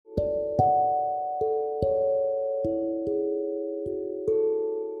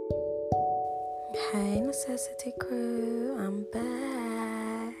Hey Necessity Crew, I'm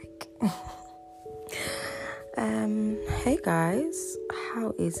back. Hey guys,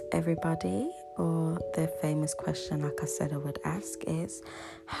 how is everybody? Or the famous question, like I said I would ask, is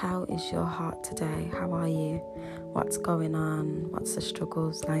how is your heart today? How are you? What's going on? What's the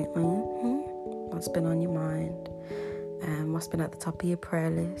struggles lately? What's been on your mind? What's been at the top of your prayer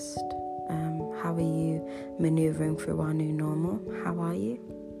list? How are you maneuvering through our new normal? How are you?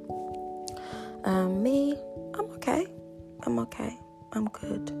 Me, I'm okay. I'm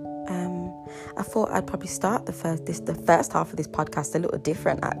good. I thought I'd probably start the first half of this podcast a little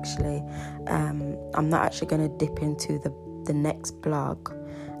different, actually. I'm not actually going to dip into the next blog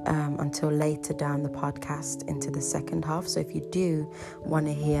until later down the podcast into the second half. So if you do want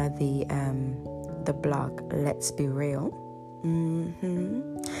to hear the blog, let's be real.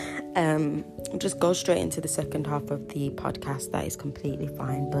 Just go straight into the second half of the podcast. That is completely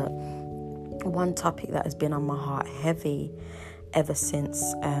fine. But one topic that has been on my heart heavy ever since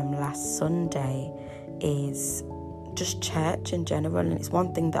last Sunday is just church in general, and it's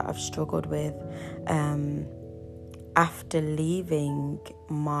one thing that I've struggled with after leaving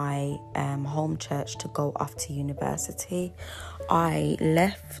my home church to go off to university. I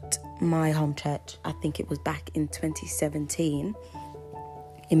left my home church, I think it was back in 2017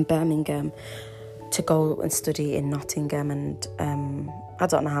 in Birmingham, to go and study in Nottingham. And I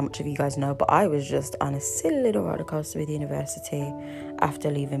don't know how much of you guys know, but I was just on a silly little roller coaster with university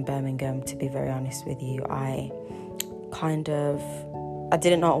after leaving Birmingham, to be very honest with you. I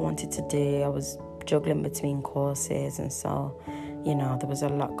didn't know what I wanted to do. I was juggling between courses, and so, there was a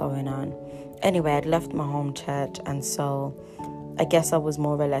lot going on. Anyway, I'd left my home church, and so I guess I was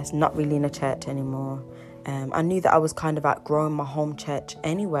more or less not really in a church anymore. I knew that I was kind of outgrowing my home church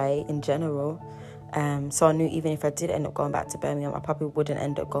anyway, in general. So I knew even if I did end up going back to Birmingham, I probably wouldn't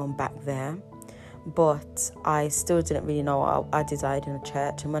end up going back there. But I still didn't really know what I desired in a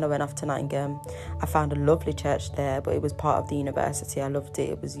church. And when I went off to Nottingham, I found a lovely church there, but it was part of the university. I loved it.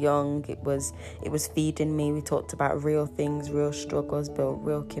 It was young. It was feeding me. We talked about real things, real struggles, built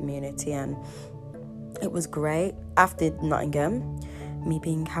real community, and it was great. After Nottingham, me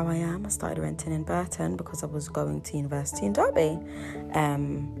being how I am, I started renting in Burton because I was going to university in Derby.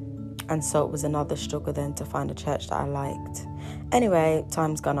 And so it was another struggle then to find a church that I liked. Anyway,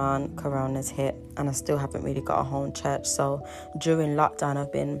 time's gone on, Corona's hit, and I still haven't really got a home church. So during lockdown,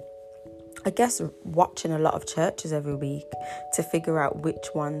 I've been, I guess, watching a lot of churches every week to figure out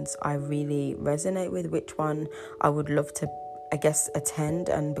which ones I really resonate with, which one I would love to, I guess, attend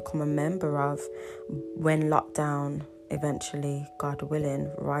and become a member of when lockdown eventually, God willing,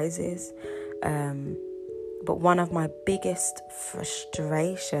 rises. But one of my biggest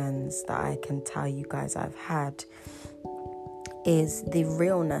frustrations that I can tell you guys I've had is the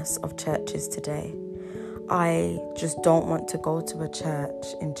realness of churches today. I just don't want to go to a church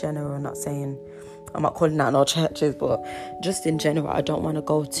in general. I'm not calling out no churches, but just in general, I don't want to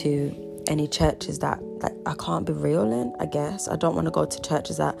go to any churches that I can't be real in, I guess. I don't want to go to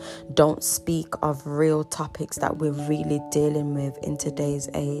churches that don't speak of real topics that we're really dealing with in today's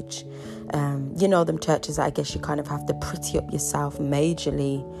age. Them churches that I guess you kind of have to pretty up yourself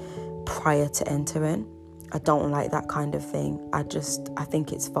majorly prior to entering. I don't like that kind of thing. I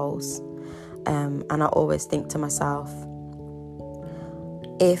think it's false. And I always think to myself,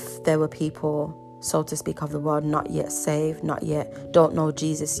 if there were people, so to speak, of the world not yet saved, not yet, don't know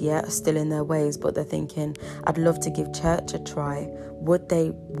Jesus yet, are still in their ways, but they're thinking, I'd love to give church a try, would they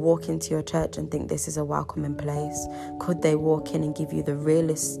walk into your church and think this is a welcoming place? Could they walk in and give you the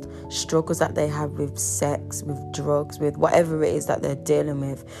realist struggles that they have with sex, with drugs, with whatever it is that they're dealing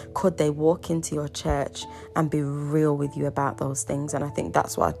with? Could they walk into your church and be real with you about those things? And I think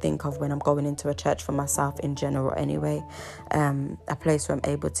that's what I think of when I'm going into a church for myself in general anyway. A place where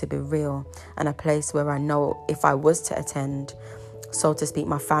I'm able to be real, and a place where I know if I was to attend, so to speak,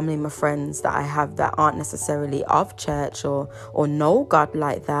 my family, my friends that I have that aren't necessarily of church or know God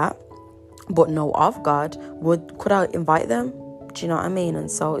like that, but know of God, could I invite them? Do you know what I mean? And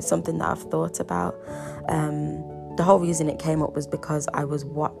so it's something that I've thought about. The whole reason it came up was because I was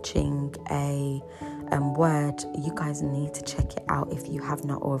watching a word. You guys need to check it out if you have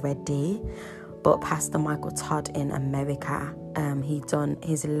not already. But Pastor Michael Todd in America, he done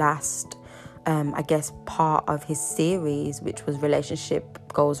his last I guess part of his series, which was Relationship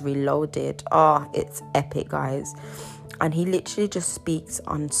Goals Reloaded. It's epic, guys. And he literally just speaks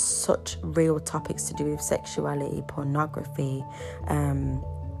on such real topics to do with sexuality, pornography,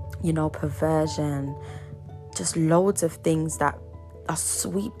 perversion, just loads of things that are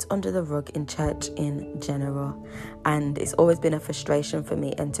swept under the rug in church in general. And it's always been a frustration for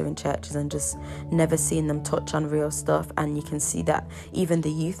me entering churches and just never seeing them touch on real stuff. And you can see that even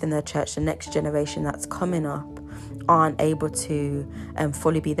the youth in their church, the next generation that's coming up, aren't able to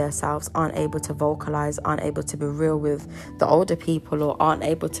fully be themselves, aren't able to vocalize, aren't able to be real with the older people, or aren't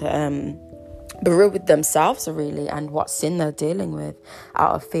able to be real with themselves really, and what sin they're dealing with,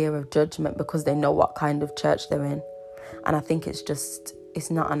 out of fear of judgment, because they know what kind of church they're in. And I think it's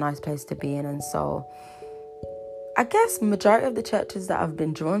not a nice place to be in. And so I guess majority of the churches that I've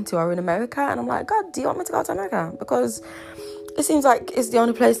been drawn to are in America, and I'm like, God, do you want me to go to America? Because it seems like it's the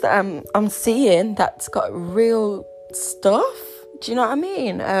only place that I'm seeing that's got real stuff. Do you know what I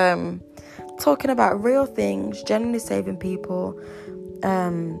mean? Talking about real things, generally saving people.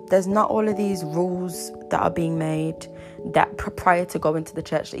 There's not all of these rules that are being made that prior to going to the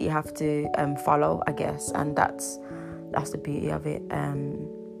church that you have to follow, I guess, and that's the beauty of it.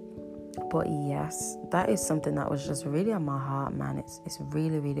 But yes, that is something that was just really on my heart, man. It's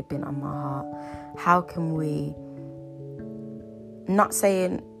really, really been on my heart. How can we, not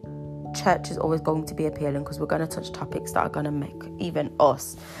saying church is always going to be appealing, because we're going to touch topics that are going to make even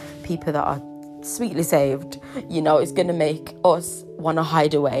us, people that are sweetly saved, it's going to make us want to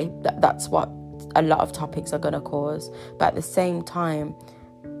hide away. That's what a lot of topics are going to cause. But at the same time,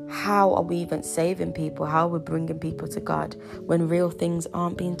 how are we even saving people? How are we bringing people to God when real things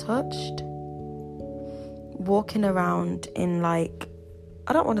aren't being touched? Walking around in, like,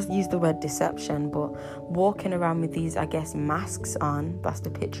 I don't want to use the word deception, but walking around with these, I guess, masks on. That's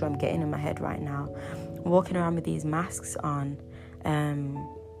the picture I'm getting in my head right now. Walking around with these masks on,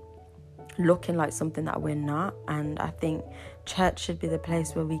 looking like something that we're not. And I think church should be the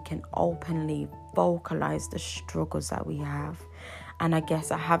place where we can openly vocalize the struggles that we have. And I guess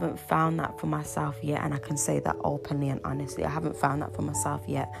I haven't found that for myself yet, and I can say that openly and honestly, I haven't found that for myself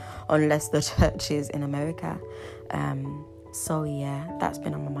yet, unless the church is in America. So yeah, that's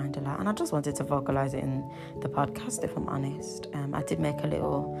been on my mind a lot, and I just wanted to vocalize it in the podcast, if I'm honest. I did make a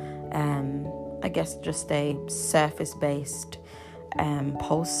little, I guess just a surface-based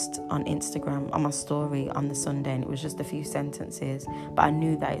post on Instagram on my story on the Sunday, and it was just a few sentences, but I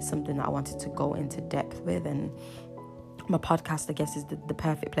knew that it's something that I wanted to go into depth with, and my podcast, I guess, is the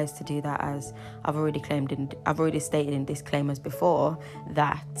perfect place to do that, as I've already stated in disclaimers before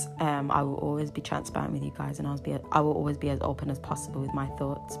that I will always be transparent with you guys, and I will always be as open as possible with my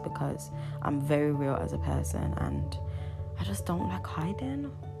thoughts, because I'm very real as a person, and I just don't like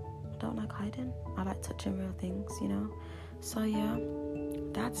hiding. I like touching real things, So yeah,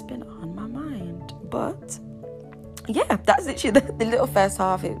 that's been on my mind. But yeah, that's literally the little first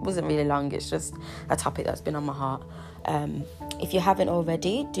half. It wasn't really long. It's just a topic that's been on my heart. If you haven't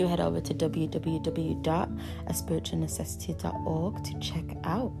already, do head over to www.aspiritualnecessity.org to check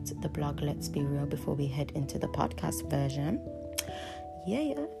out the blog Let's Be Real before we head into the podcast version.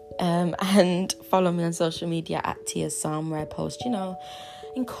 And follow me on social media at Tia Psalm, where I post,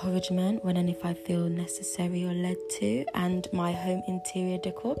 encouragement when and if I feel necessary or led to, and my home interior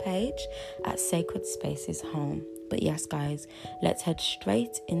decor page at Sacred Spaces Home. But yes, guys, let's head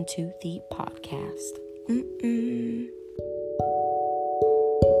straight into the podcast.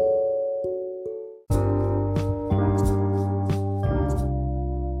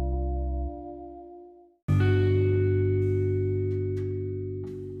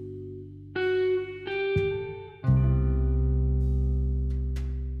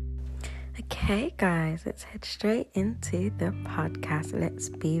 Okay, guys, let's head straight into the podcast. Let's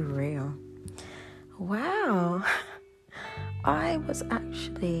be real. Wow. I was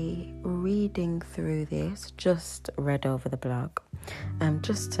actually reading through this, just read over the blog,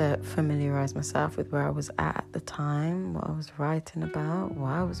 just to familiarise myself with where I was at the time, what I was writing about,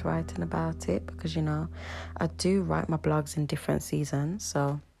 why I was writing about it, because, I do write my blogs in different seasons,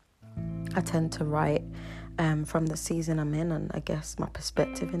 so I tend to write from the season I'm in, and I guess my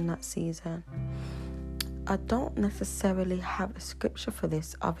perspective in that season. I don't necessarily have a scripture for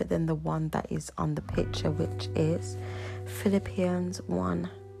this other than the one that is on the picture, which is Philippians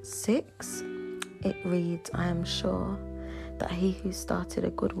 1:6. It reads, I am sure that he who started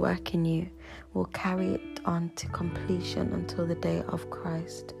a good work in you will carry it on to completion until the day of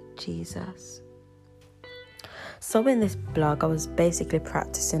Christ Jesus. So in this blog, I was basically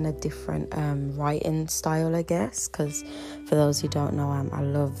practicing a different writing style, I guess, because for those who don't know,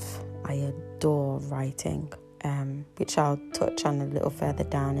 I adore writing, which I'll touch on a little further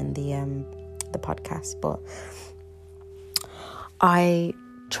down in the podcast. But I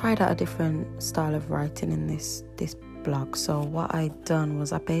tried out a different style of writing in this blog. So what I done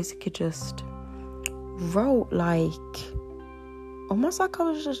was I basically just wrote like almost like I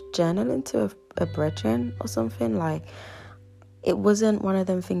was just journaling to a brethren or something. Like, it wasn't one of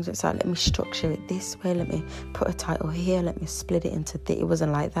them things that's like, let me structure it this way, let me put a title here, let me split it into it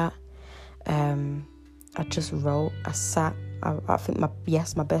wasn't like that. I just wrote, I sat, I think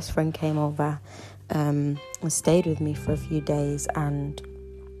my best friend came over and stayed with me for a few days, and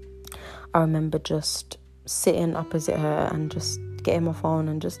I remember just sitting opposite her and just getting my phone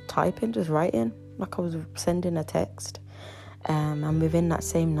and just typing, just writing like I was sending a text, and within that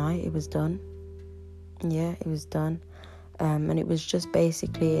same night it was done. It was done. And it was just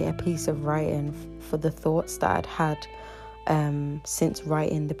basically a piece of writing for the thoughts that I'd had since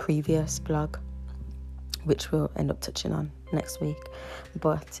writing the previous blog, which we'll end up touching on next week.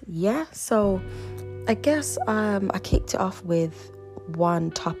 But yeah, so I guess I kicked it off with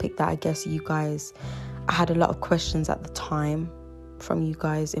one topic that I guess I had a lot of questions at the time from you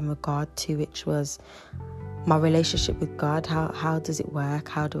guys in regard to, which was my relationship with God. How does it work?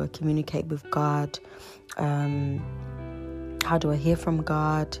 How do I communicate with God? How do I hear from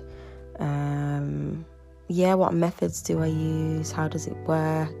God? What methods do I use? How does it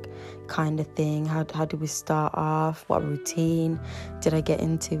work? Kind of thing. How do we start off? What routine did I get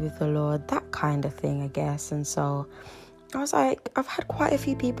into with the Lord? That kind of thing, I guess. And so I was like, I've had quite a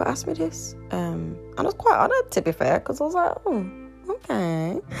few people ask me this. And I was quite honoured, to be fair, because I was like, oh,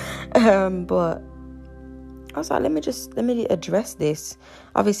 okay. But I was like, let me address this.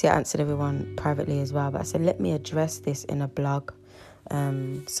 Obviously, I answered everyone privately as well, but I said, let me address this in a blog,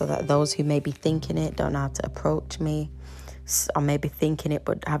 so that those who may be thinking it don't know how to approach me, or maybe thinking it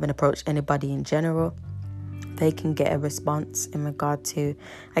but haven't approached anybody in general, they can get a response in regard to,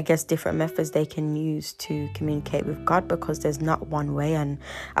 I guess, different methods they can use to communicate with God, because there's not one way. And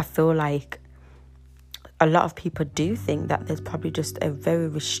I feel like a lot of people do think that there's probably just a very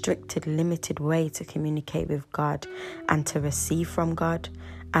restricted, limited way to communicate with God and to receive from God.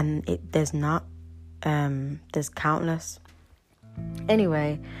 And there's not. There's countless.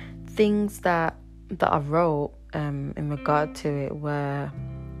 Anyway, things that I wrote in regard to it were,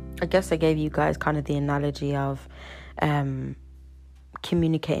 I guess I gave you guys kind of the analogy of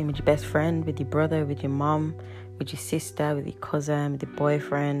communicating with your best friend, with your brother, with your mom, with your sister, with your cousin, with your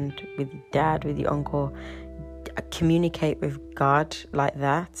boyfriend, with your dad, with your uncle. Communicate with God like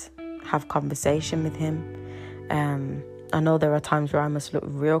that. Have conversation with him. I know there are times where I must look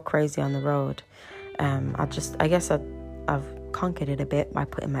real crazy on the road. I guess I've conquered it a bit by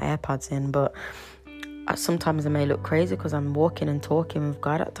putting my AirPods in, but sometimes I may look crazy because I'm walking and talking with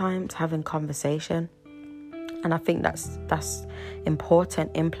God at times, having conversation. And I think that's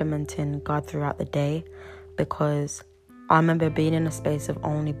important, implementing God throughout the day, because I remember being in a space of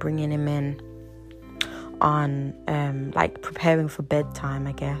only bringing him in on like preparing for bedtime,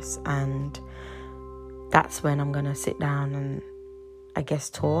 I guess, and that's when I'm gonna sit down and I guess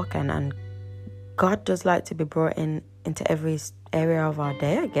talk, and God does like to be brought into every area of our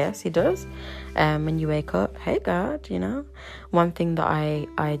day, I guess he does. When you wake up, hey God, one thing that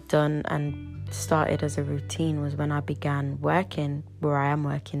I done and started as a routine was when I began working where I am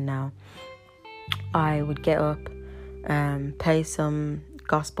working now, I would get up, play some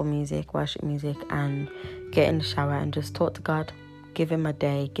gospel music, worship music, and get in the shower and just talk to God, give him my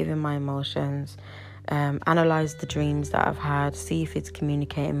day, give him my emotions, analyze the dreams that I've had, see if it's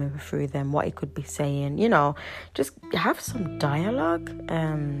communicating through them, what he could be saying, just have some dialogue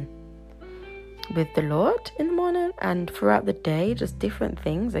with the Lord in the morning, and throughout the day, just different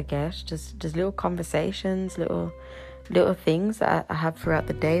things, I guess, just little conversations, little things that I have throughout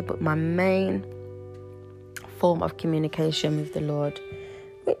the day. But my main form of communication with the Lord,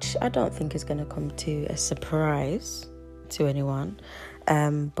 which I don't think is going to come to a surprise to anyone,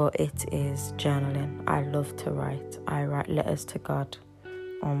 but it is journaling. I love to write. I write letters to God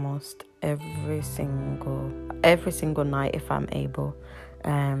almost every single night if I'm able.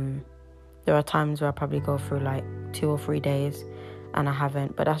 There are times where I probably go through like 2 or 3 days and I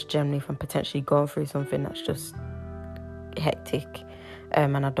haven't, but that's generally from potentially going through something that's just hectic,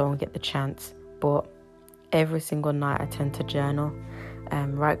 and I don't get the chance. But every single night I tend to journal,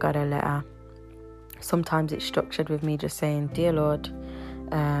 write God a letter. Sometimes it's structured with me just saying, dear Lord,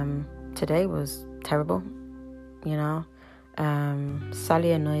 today was terrible,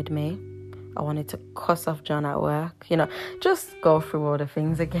 Sally annoyed me, I wanted to cuss off John at work, just go through all the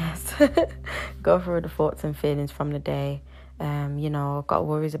things, I guess. Go through the thoughts and feelings from the day. I've got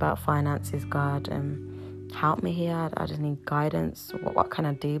worries about finances, God, help me here. I just need guidance. What can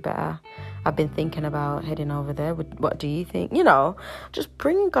I do better? I've been thinking about heading over there. What do you think? Just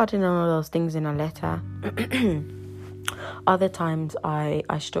bring God in all those things in a letter. Other times I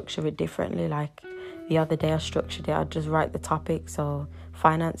structure it differently. Like the other day I structured it. I'd just write the topic. So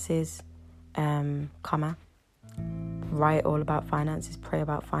finances, comma, write all about finances, pray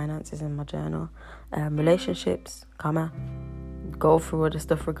about finances in my journal. Relationships, comma, go through all the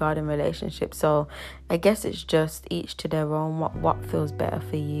stuff regarding relationships. So I guess it's just each to their own. What feels better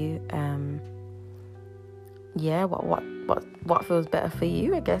for you? What feels better for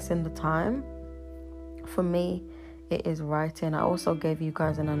you, I guess, in the time. For me, it is writing. I also gave you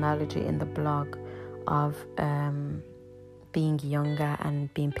guys an analogy in the blog of being younger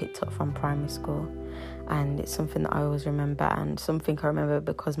and being picked up from primary school. And it's something that I always remember, and something I remember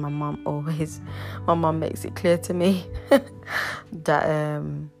because my mum makes it clear to me that,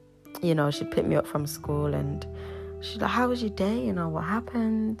 she'd pick me up from school and she's like, how was your day? What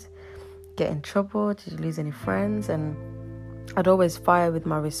happened? Get in trouble? Did you lose any friends? And I'd always fire with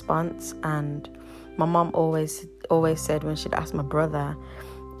my response. And my mum always said, when she'd ask my brother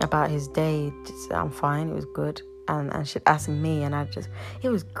about his day, I'm fine, it was good. And she'd ask me, and it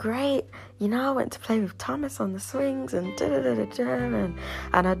was great. I went to play with Thomas on the swings and and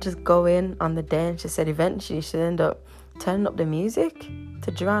I'd just go in on the day. And she said eventually she'd end up turning up the music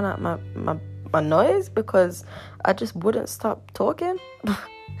to drown out my noise because I just wouldn't stop talking.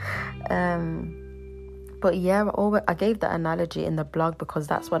 But yeah, I gave that analogy in the blog because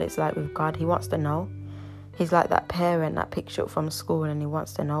that's what it's like with God. He wants to know. He's like that parent that picks you up from school and he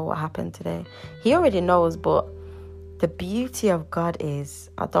wants to know what happened today. He already knows, but the beauty of God is,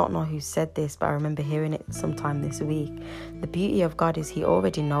 I don't know who said this, but I remember hearing it sometime this week. The beauty of God is he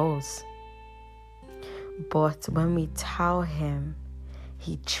already knows. But when we tell him,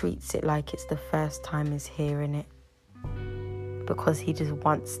 he treats it like it's the first time he's hearing it. Because he just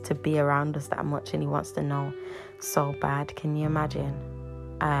wants to be around us that much and he wants to know so bad. Can you imagine?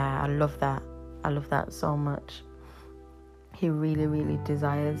 I love that. I love that so much. He really, really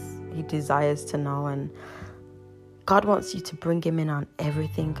desires to know, and God wants you to bring him in on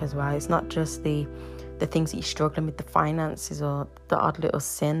everything as well. It's not just the things that you're struggling with, the finances or the odd little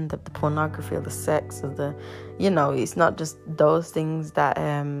sin, the pornography or the sex or the, it's not just those things that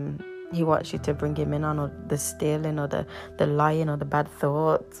he wants you to bring him in on, or the stealing or the lying or the bad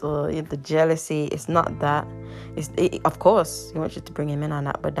thoughts or the jealousy. It's not that. Of course, he wants you to bring him in on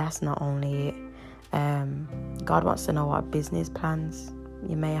that, but that's not only it. God wants to know what business plans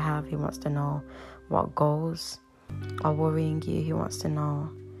you may have. He wants to know what goals are worrying you. He wants to know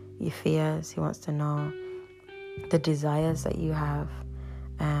your fears. He wants to know the desires that you have.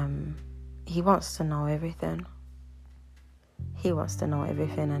 He wants to know everything. He wants to know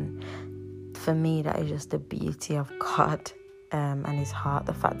everything. And for me, that is just the beauty of God and his heart.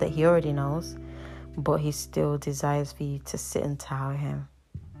 The fact that he already knows, but he still desires for you to sit and tell him.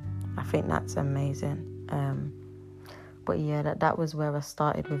 I think that's amazing. But yeah, that was where I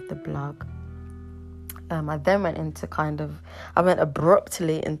started with the blog. I then went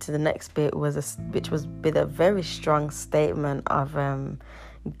abruptly into the next bit, which was with a very strong statement of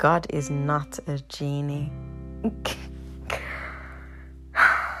God is not a genie.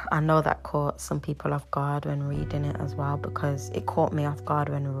 I know that caught some people off guard when reading it as well, because it caught me off guard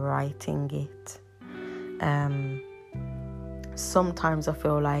when writing it. Sometimes I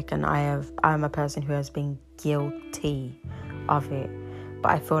feel like, and I'm a person who has been guilty of it,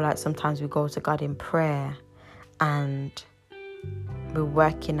 but I feel like sometimes we go to God in prayer and we're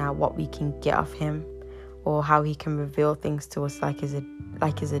working out what we can get of him or how he can reveal things to us like he's a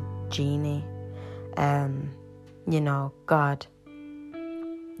genie. God,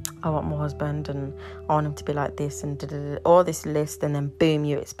 I want my husband and I want him to be like this and all this list, and then boom,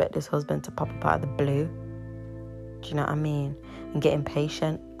 you expect this husband to pop up out of the blue. Do you know what I mean? And get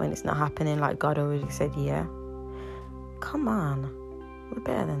impatient when it's not happening, like God already said, yeah. Come on. We're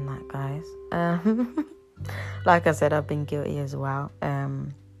better than that, guys. Like I said, I've been guilty as well.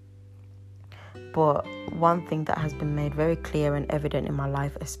 But one thing that has been made very clear and evident in my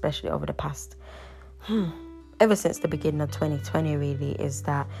life, especially over the past, ever since the beginning of 2020 really, is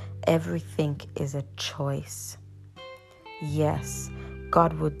that everything is a choice. Yes,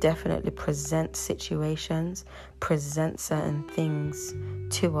 God will definitely present situations, present certain things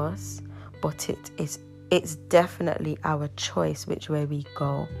to us, but it's definitely our choice which way we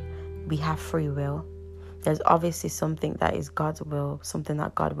go. We have free will. There's obviously something that is God's will, something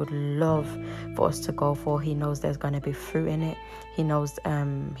that God would love for us to go for. He knows there's going to be fruit in it. He knows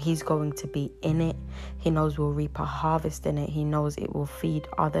he's going to be in it. He knows we'll reap a harvest in it. He knows it will feed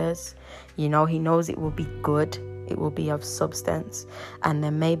others. He knows it will be good. It will be of substance. And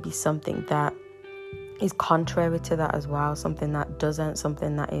there may be something that is contrary to that as well, something that doesn't,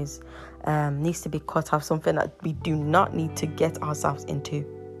 something that is needs to be cut off, something that we do not need to get ourselves into.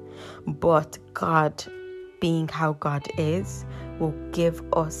 But God, being how God is, will give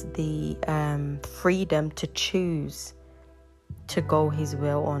us the freedom to choose to go his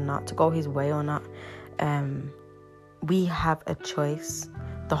will or not, to go his way or not. We have a choice.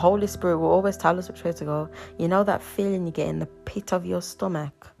 The Holy Spirit will always tell us which way to go. You know that feeling you get in the pit of your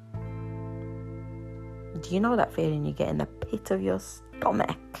stomach? Do you know that feeling you get in the pit of your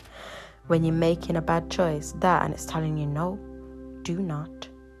stomach when you're making a bad choice? That, and it's telling you, no, do not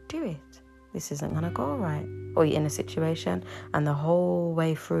do it. This isn't going to go right. Or you're in a situation and the whole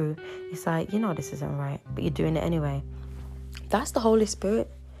way through, it's like, you know this isn't right, but you're doing it anyway. That's the Holy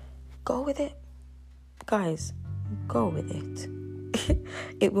Spirit. Go with it. Guys, go with it.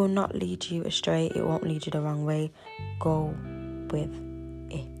 It will not lead you astray. It won't lead you the wrong way. Go with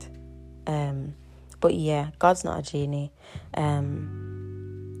it. But yeah, God's not a genie.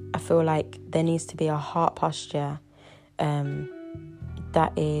 I feel like there needs to be a heart posture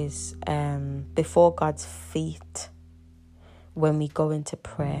that is before God's feet when we go into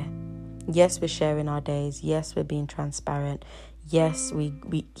prayer. Yes, we're sharing our days. Yes, we're being transparent. Yes,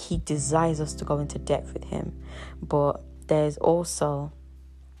 he desires us to go into depth with him. But there's also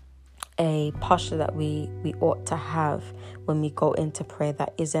a posture that we ought to have when we go into prayer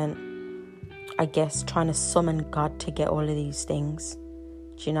that isn't, I guess, trying to summon God to get all of these things.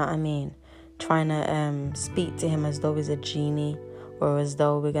 Do you know what I mean? Trying to speak to him as though he's a genie, or as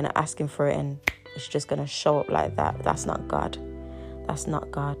though we're going to ask him for it and it's just going to show up like that. That's not God. That's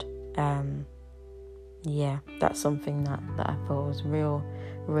not God. Yeah, that's something that I thought was real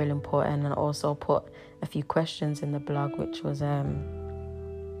important. And I also put a few questions in the blog, which was,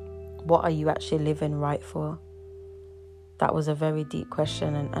 what are you actually living right for? That was a very deep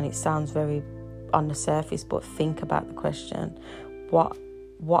question, and it sounds very on the surface, but think about the question. What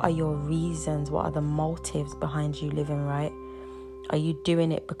are your reasons? What are the motives behind you living right? Are you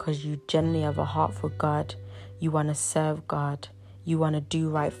doing it because you genuinely have a heart for God? You want to serve God. You want to do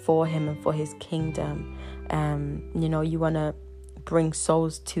right for him and for his kingdom. You want to bring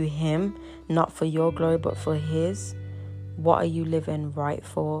souls to him, not for your glory, but for his. What are you living right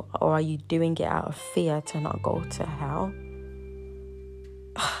for? Or are you doing it out of fear to not go to hell?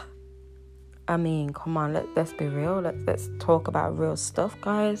 I mean, come on, let's be real. Let's talk about real stuff,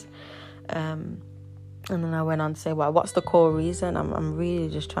 guys. And then I went on to say, well, what's the core reason? I'm really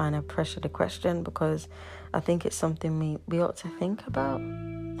just trying to pressure the question because I think it's something we ought to think about.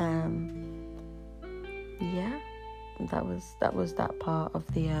 Yeah, that was that part of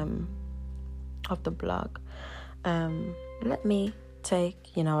the blog. Let me take,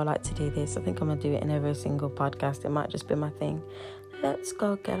 I like to do this. I think I'm gonna do it in every single podcast. It might just be my thing. Let's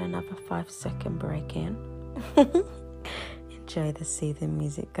go get another 5-second break in. Enjoy the soothing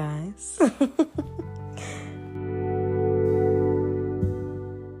music, guys.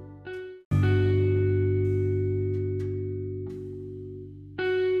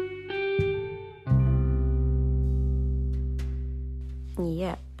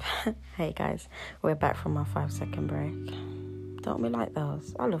 Yep. Hey guys, we're back from our 5-second break. Don't we like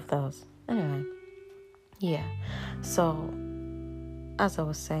those? I love those. Anyway, yeah. So, as I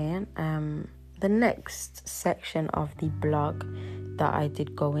was saying, the next section of the blog that I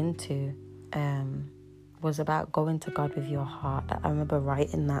did go into was about going to God with your heart. I remember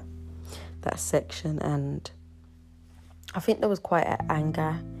writing that section, and I think there was quite an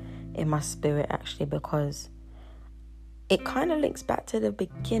anger in my spirit actually, because it kind of links back to the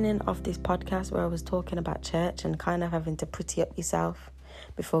beginning of this podcast where I was talking about church and kind of having to pretty up yourself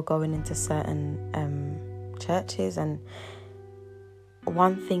before going into certain churches. And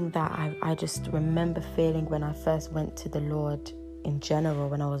one thing that I just remember feeling when I first went to the Lord in general,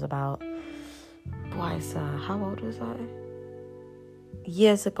 when I was about, how old was I?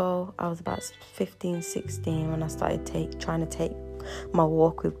 Years ago, I was about 15, 16 when I started trying to take my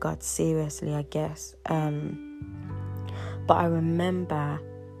walk with God seriously, I guess. But I remember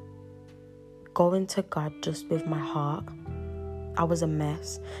going to God just with my heart. I was a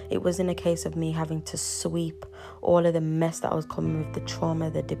mess. It wasn't a case of me having to sweep all of the mess that was coming with the trauma,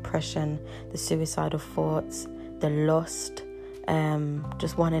 the depression, the suicidal thoughts, the lust,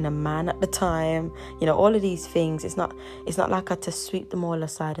 just wanting a man at the time. All of these things. It's not like I had to sweep them all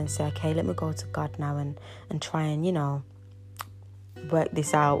aside and say, okay, let me go to God now and try and, work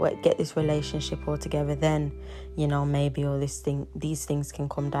this out, get this relationship all together, then maybe all these things can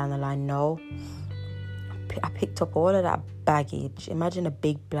come down the line. No, I picked up all of that baggage. Imagine a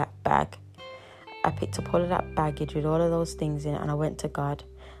big black bag. I picked up all of that baggage with all of those things in it, and I went to God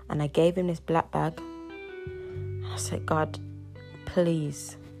and I gave him this black bag. I said, God,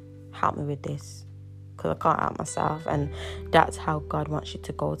 please help me with this, because I can't help myself. And that's how God wants you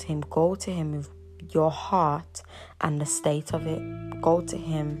to go to him. Go to him with your heart and the state of it. Go to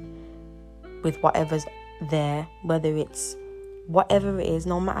him with whatever's there, whether it's whatever it is,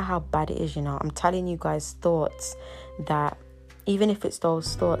 no matter how bad it is. I'm telling you guys, thoughts that, even if it's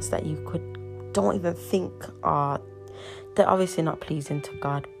those thoughts that you don't even think they're obviously not pleasing to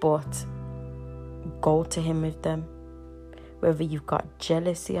God, but go to him with them. Whether you've got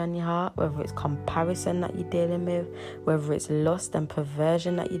jealousy on your heart, whether it's comparison that you're dealing with, whether it's lust and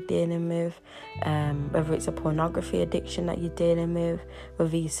perversion that you're dealing with, whether it's a pornography addiction that you're dealing with,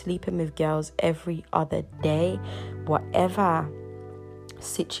 whether you're sleeping with girls every other day, whatever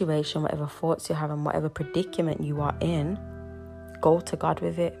situation, whatever thoughts you're having, whatever predicament you are in, go to God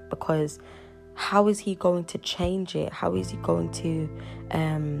with it. Because how is he going to change it? How is he going to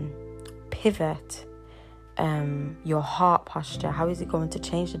pivot your heart posture? How is it going to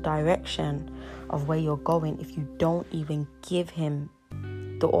change the direction of where you're going if you don't even give him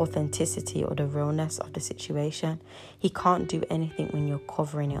the authenticity or the realness of the situation? He can't do anything when you're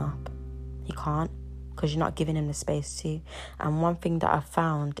covering it up. He can't, because you're not giving him the space to. And one thing that I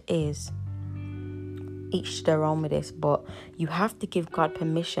found is, each to their own with this, but you have to give God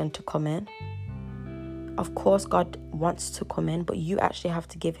permission to come in. Of course, God wants to come in, but you actually have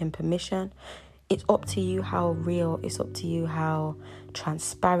to give him permission. It's up to you how real, it's up to you how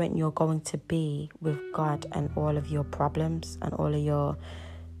transparent you're going to be with God and all of your problems and all of your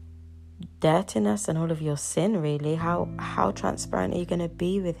dirtiness and all of your sin, really. How transparent are you going to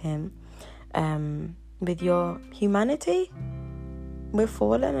be with him? With your humanity? We're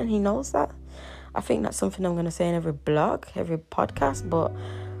fallen and he knows that. I think that's something I'm going to say in every blog, every podcast, but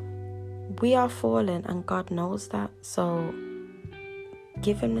we are fallen and God knows that. So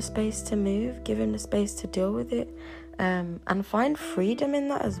give him the space to move, give him the space to deal with it, and find freedom in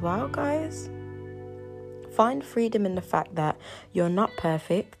that as well, guys. Find freedom in the fact that you're not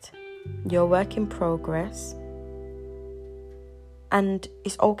perfect, you're a work in progress, and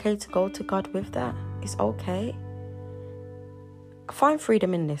it's okay to go to God with that. It's okay. Find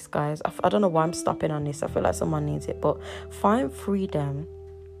freedom in this, guys. I don't know why I'm stopping on this. I feel like someone needs it, but find freedom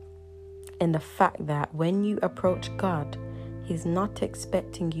in the fact that when you approach God, he's not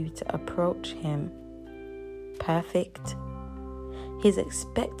expecting you to approach him perfect. He's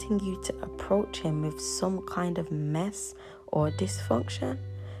expecting you to approach him with some kind of mess or dysfunction,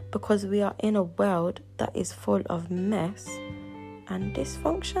 because we are in a world that is full of mess and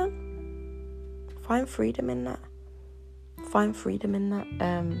dysfunction. Find freedom in that. Find freedom in that.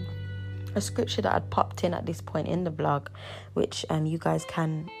 A scripture that I'd popped in at this point in the blog, which you guys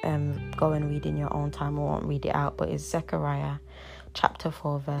can go and read in your own time. I won't read it out, but it's Zechariah chapter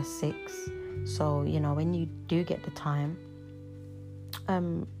 4 verse 6. So when you do get the time,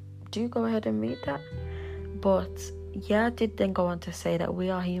 do go ahead and read that. But I did then go on to say that we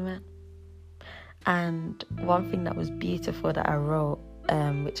are human. And one thing that was beautiful that I wrote,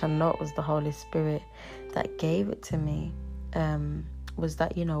 which I know it was the Holy Spirit that gave it to me, was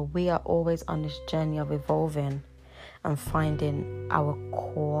that we are always on this journey of evolving and finding our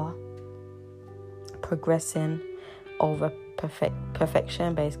core, progressing over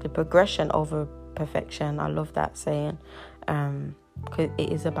perfection, basically progression over perfection. I love that saying, because it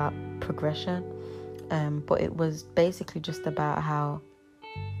is about progression, but it was basically just about how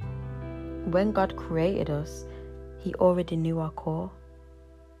when God created us, he already knew our core.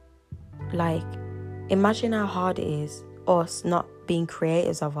 Like, imagine how hard it is, us not being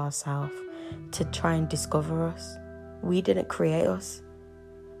creators of ourselves, to try and discover us. We didn't create us.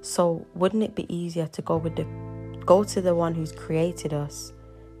 So wouldn't it be easier to go to the one who's created us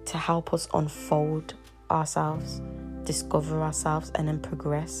to help us unfold ourselves, discover ourselves, and then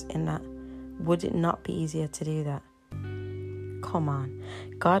progress in that? Would it not be easier to do that? Come on.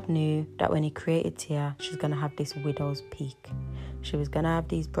 God knew that when he created Tia, she was going to have this widow's peak. She was going to have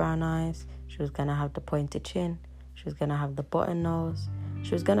these brown eyes. She was going to have the pointed chin. She was going to have the button nose.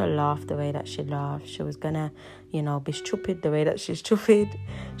 She was going to laugh the way that she laughs. She was going to, be stupid the way that she's stupid.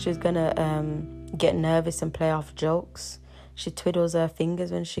 She was going to get nervous and play off jokes. She twiddles her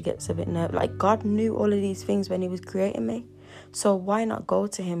fingers when she gets a bit nervous. Like, God knew all of these things when he was creating me. So why not go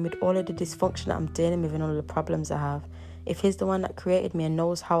to him with all of the dysfunction that I'm dealing with and all of the problems I have? If he's the one that created me and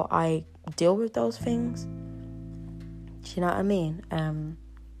knows how I deal with those things. Do you know what I mean?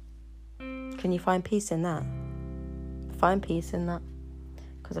 Can you find peace in that? Find peace in that.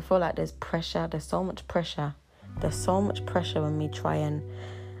 Because I feel like there's pressure. There's so much pressure. There's so much pressure when we try and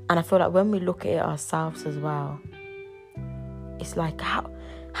I feel like when we look at it ourselves as well, it's like, how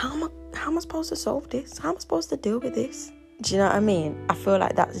am I supposed to solve this? How am I supposed to deal with this? Do you know what I mean? I feel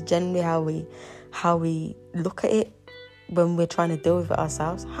like that's generally how we how we look at it when we're trying to deal with it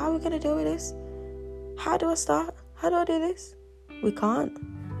ourselves. How are we going to deal with this? How do I start? How do I do this? We can't.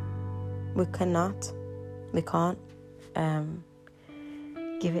 We cannot. We can't.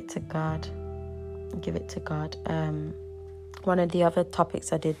 Give it to God. Give it to God. One of the other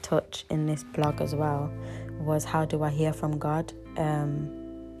topics I did touch in this blog as well was, how do I hear from God? And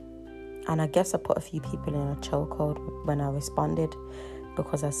I guess I put a few people in a chokehold when I responded,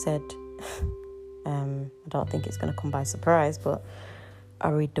 because I said, I don't think it's going to come by surprise, but I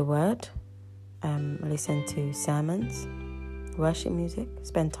read the word, listen to sermons, worship music,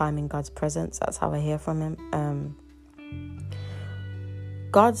 spend time in God's presence. That's how I hear from him.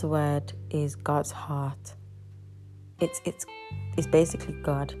 God's word is God's heart. It's basically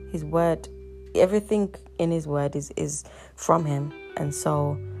God. His word, everything in his word is from him. And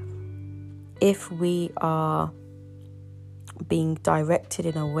so if we are being directed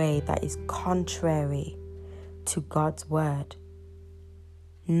in a way that is contrary to God's word,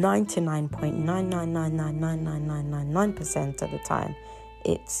 99.9999999% of the time,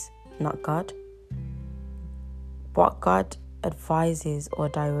 it's not God. What God advises or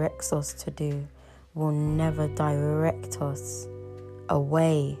directs us to do will never direct us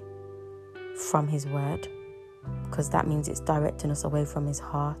away from his word, because that means it's directing us away from his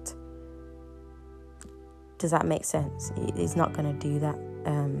heart. Does that make sense? He's not going to do that.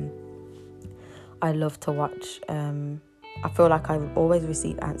 I love to watch. I feel like I always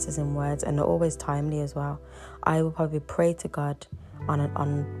receive answers in words, and they're always timely as well. I will probably pray to God on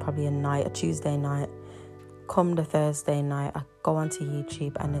probably a Tuesday night. Come the Thursday night, I go onto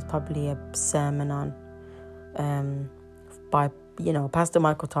YouTube and there's probably a sermon on by Pastor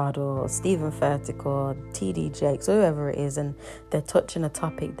Michael Todd or Stephen Furtick or T.D. Jakes or whoever it is, and they're touching a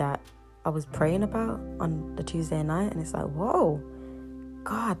topic that I was praying about on the Tuesday night, and it's like, whoa,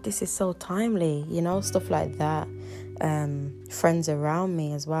 God, this is so timely, stuff like that. Friends around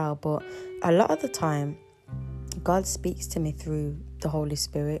me as well, but a lot of the time God speaks to me through the Holy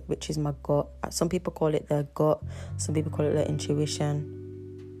Spirit, which is my gut. Some people call it the gut, some people call it the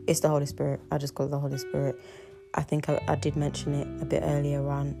intuition. It's the Holy Spirit. I just call it the Holy Spirit. I think I did mention it a bit earlier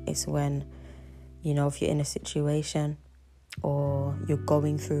on. It's when, if you're in a situation or you're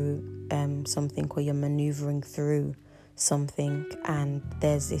going through something, or you're maneuvering through something, and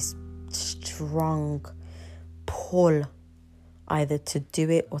there's this strong pull either to do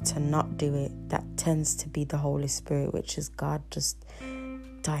it or to not do it, that tends to be the Holy Spirit, which is God just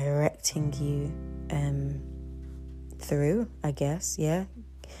directing you through, I guess,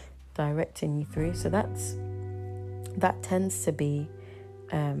 directing you through. So that tends to be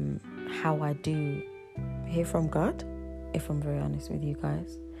how I do hear from God, if I'm very honest with you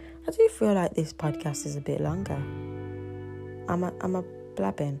guys. I do feel like this podcast is a bit longer. Am I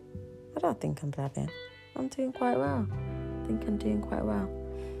blabbing? I don't think I'm blabbing. I'm doing quite well. I think I'm doing quite well.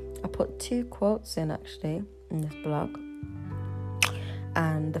 I put 2 quotes in actually in this blog.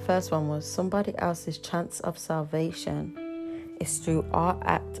 And the first one was, somebody else's chance of salvation is through our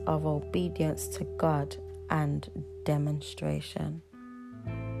act of obedience to God and demonstration.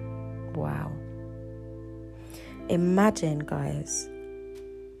 Wow. Imagine, guys,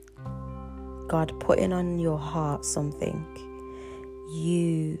 God putting on your heart something,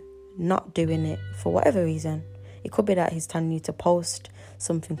 you not doing it for whatever reason. It could be that he's telling you to post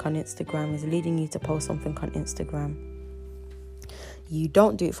something on Instagram, he's leading you to post something on Instagram. You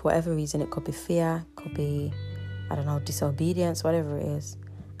don't do it for whatever reason. It could be fear, could be, disobedience, whatever it is.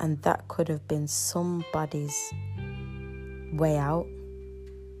 And that could have been somebody's way out.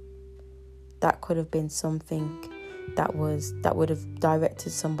 That could have been something that would have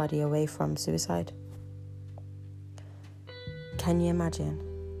directed somebody away from suicide. Can you imagine?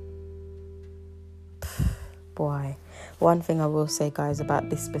 Boy, one thing I will say, guys, about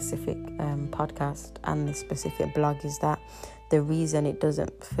this specific podcast and this specific blog is that the reason it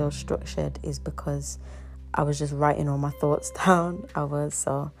doesn't feel structured is because I was just writing all my thoughts down.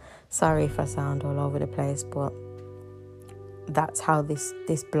 So sorry if I sound all over the place, but that's how this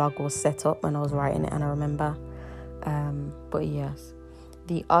blog was set up when I was writing it, and I remember. But yes,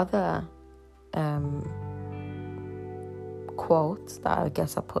 the other quote that I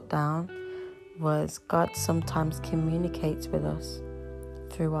guess I put down was, God sometimes communicates with us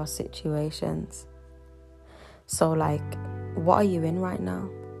through our situations. So like, what are you in right now?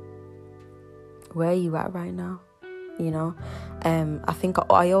 Where are you at right now? I think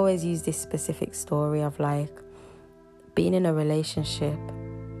I always use this specific story of like being in a relationship,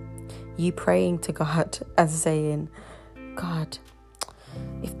 you praying to God and saying, God,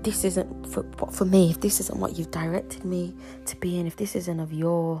 if this isn't for me, if this isn't what you've directed me to be in, if this isn't of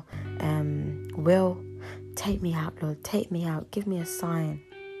your Will, take me out, Lord, take me out, give me a sign.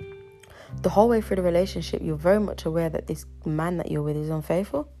 The whole way through the relationship, you're very much aware that this man that you're with is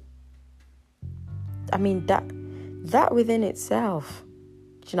unfaithful. I mean, that within itself,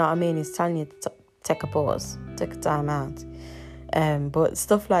 do you know what I mean, is telling you to take a pause, take a time out. But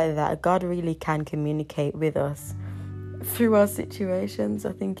stuff like that, God really can communicate with us through our situations.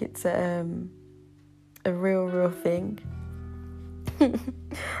 I think it's a real thing.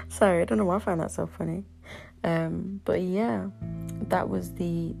 Sorry, I don't know why I found that so funny. But yeah, that was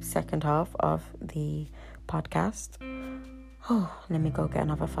the second half of the podcast. Oh, let me go get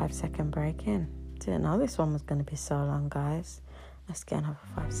another 5-second break in. Didn't know this one was going to be so long, guys. Let's get another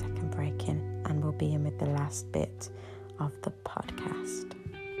 5-second break in, and we'll be in with the last bit of the podcast.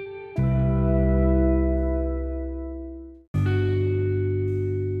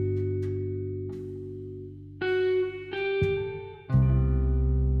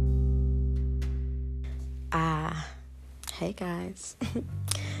 Hey guys.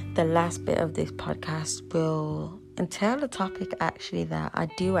 The last bit of this podcast will entail a topic actually that I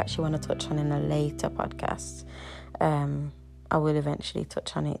do actually want to touch on in a later podcast. I will eventually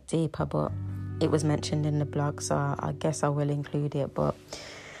touch on it deeper, but it was mentioned in the blog, so I guess I will include it. But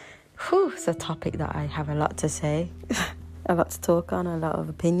it's a topic that I have a lot to say, a lot to talk on, a lot of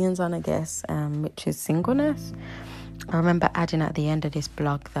opinions on, I guess, which is singleness. I remember adding at the end of this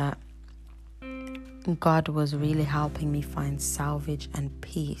blog that God was really helping me find salvage and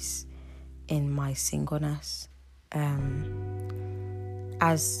peace in my singleness.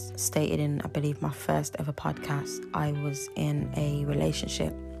 As stated in, I believe, my first ever podcast, I was in a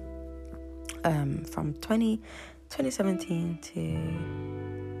relationship from 2017 to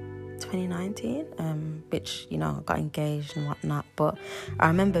 2019, which, you know, got engaged and whatnot. But I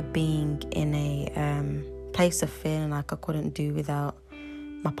remember being in a place of feeling like I couldn't do without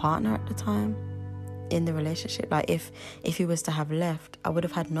my partner at the time in the relationship. Like if he was to have left, I would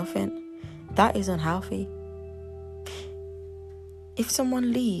have had nothing. That is unhealthy. If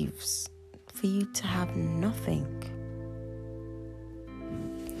someone leaves for you to have nothing,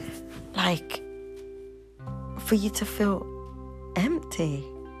 like for you to feel empty.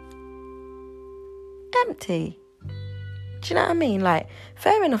 Do you know what I mean? Like,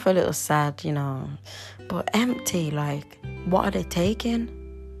 fair enough, a little sad, you know, but empty. Like, what are they taking?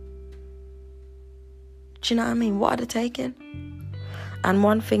 Do you know what I mean? What are they taking? And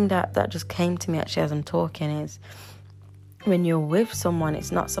one thing that just came to me actually as I'm talking is, when you're with someone,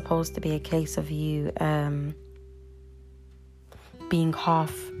 it's not supposed to be a case of you being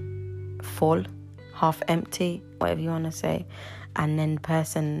half full, half empty, whatever you want to say, and then the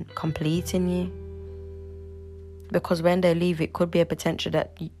person completing you. Because when they leave, it could be a potential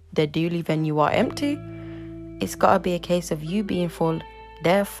that they do leave and you are empty. It's got to be a case of you being full,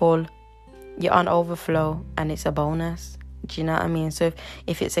 they're full, you're on overflow, and it's a bonus. Do you know what I mean? So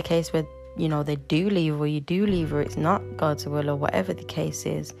if it's a case where, you know, they do leave or you do leave, or it's not God's will, or whatever the case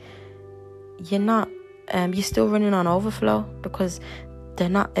is, you're still running on overflow, because they're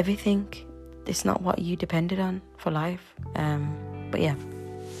not everything. It's not what you depended on for life. But yeah.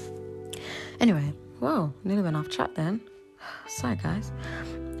 Anyway, whoa, nearly went off track then. Sorry, guys.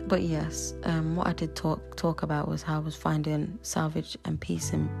 But yes, what I did talk about was how I was finding salvage and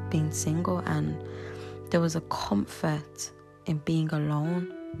peace in being single, and there was a comfort in being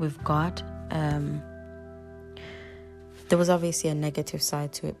alone with God. There was obviously a negative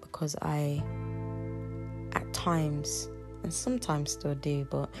side to it, because I, at times, and sometimes still do,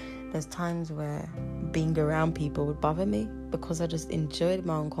 but there's times where being around people would bother me, because I just enjoyed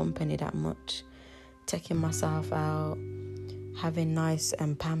my own company that much. Taking myself out, having nice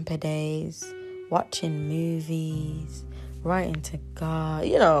and pamper days, watching movies, writing to God,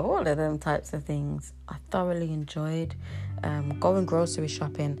 you know, all of them types of things. I thoroughly enjoyed going grocery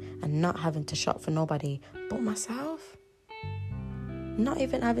shopping and not having to shop for nobody but myself. Not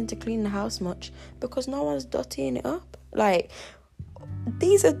even having to clean the house much, because no one's dirtying it up. Like,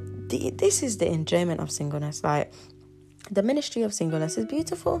 this is the enjoyment of singleness. Like, the ministry of singleness is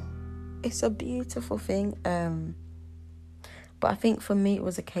beautiful. It's a beautiful thing. But I think for me, it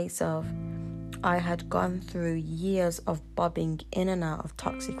was a case of, I had gone through years of bobbing in and out of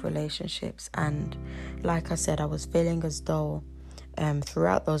toxic relationships. And like I said, I was feeling as though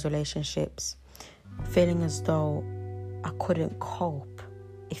throughout those relationships, feeling as though I couldn't cope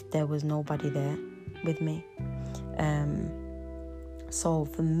if there was nobody there with me. So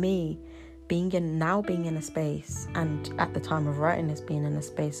for me, being in a space, and at the time of writing this, being in a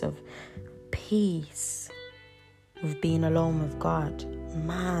space of peace, with being alone with God,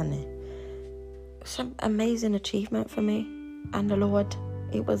 man, it's an amazing achievement for me and the Lord.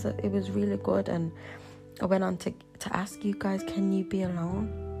 it was really good. And I went on to ask you guys, can you be alone?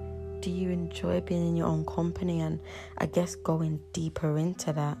 Do you enjoy being in your own company? And I guess going deeper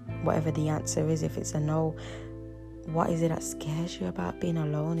into that, whatever the answer is, if it's a no, what is it that scares you about being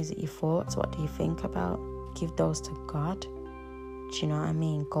alone? Is it your thoughts? What do you think about? Give those to God. Do you know what I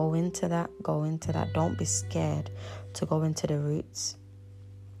mean? Go into that. Don't be scared to go into the roots.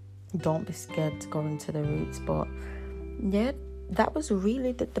 Don't be scared to go into the roots. But yeah, that was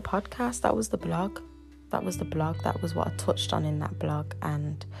really the podcast. That was the blog. That was what I touched on in that blog.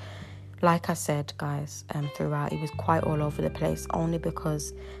 And like I said, guys, throughout, it was quite all over the place, only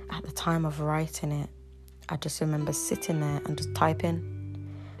because at the time of writing it, I just remember sitting there and just typing.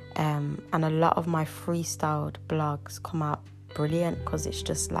 And a lot of my freestyled blogs come out brilliant because it's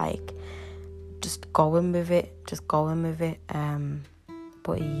just like, just going with it.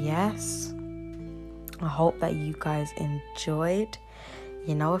 But yes, I hope that you guys enjoyed.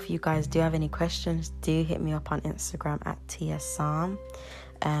 You know, if you guys do have any questions, do hit me up on Instagram at TSSalm.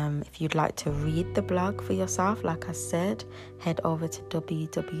 If you'd like to read the blog for yourself, like I said, head over to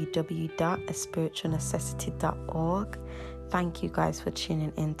www.aspiritualnecessity.org. Thank you guys for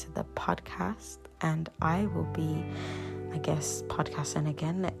tuning into the podcast, and I will be, I guess, podcasting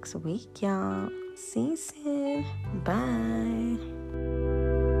again next week, y'all. See you soon. Bye.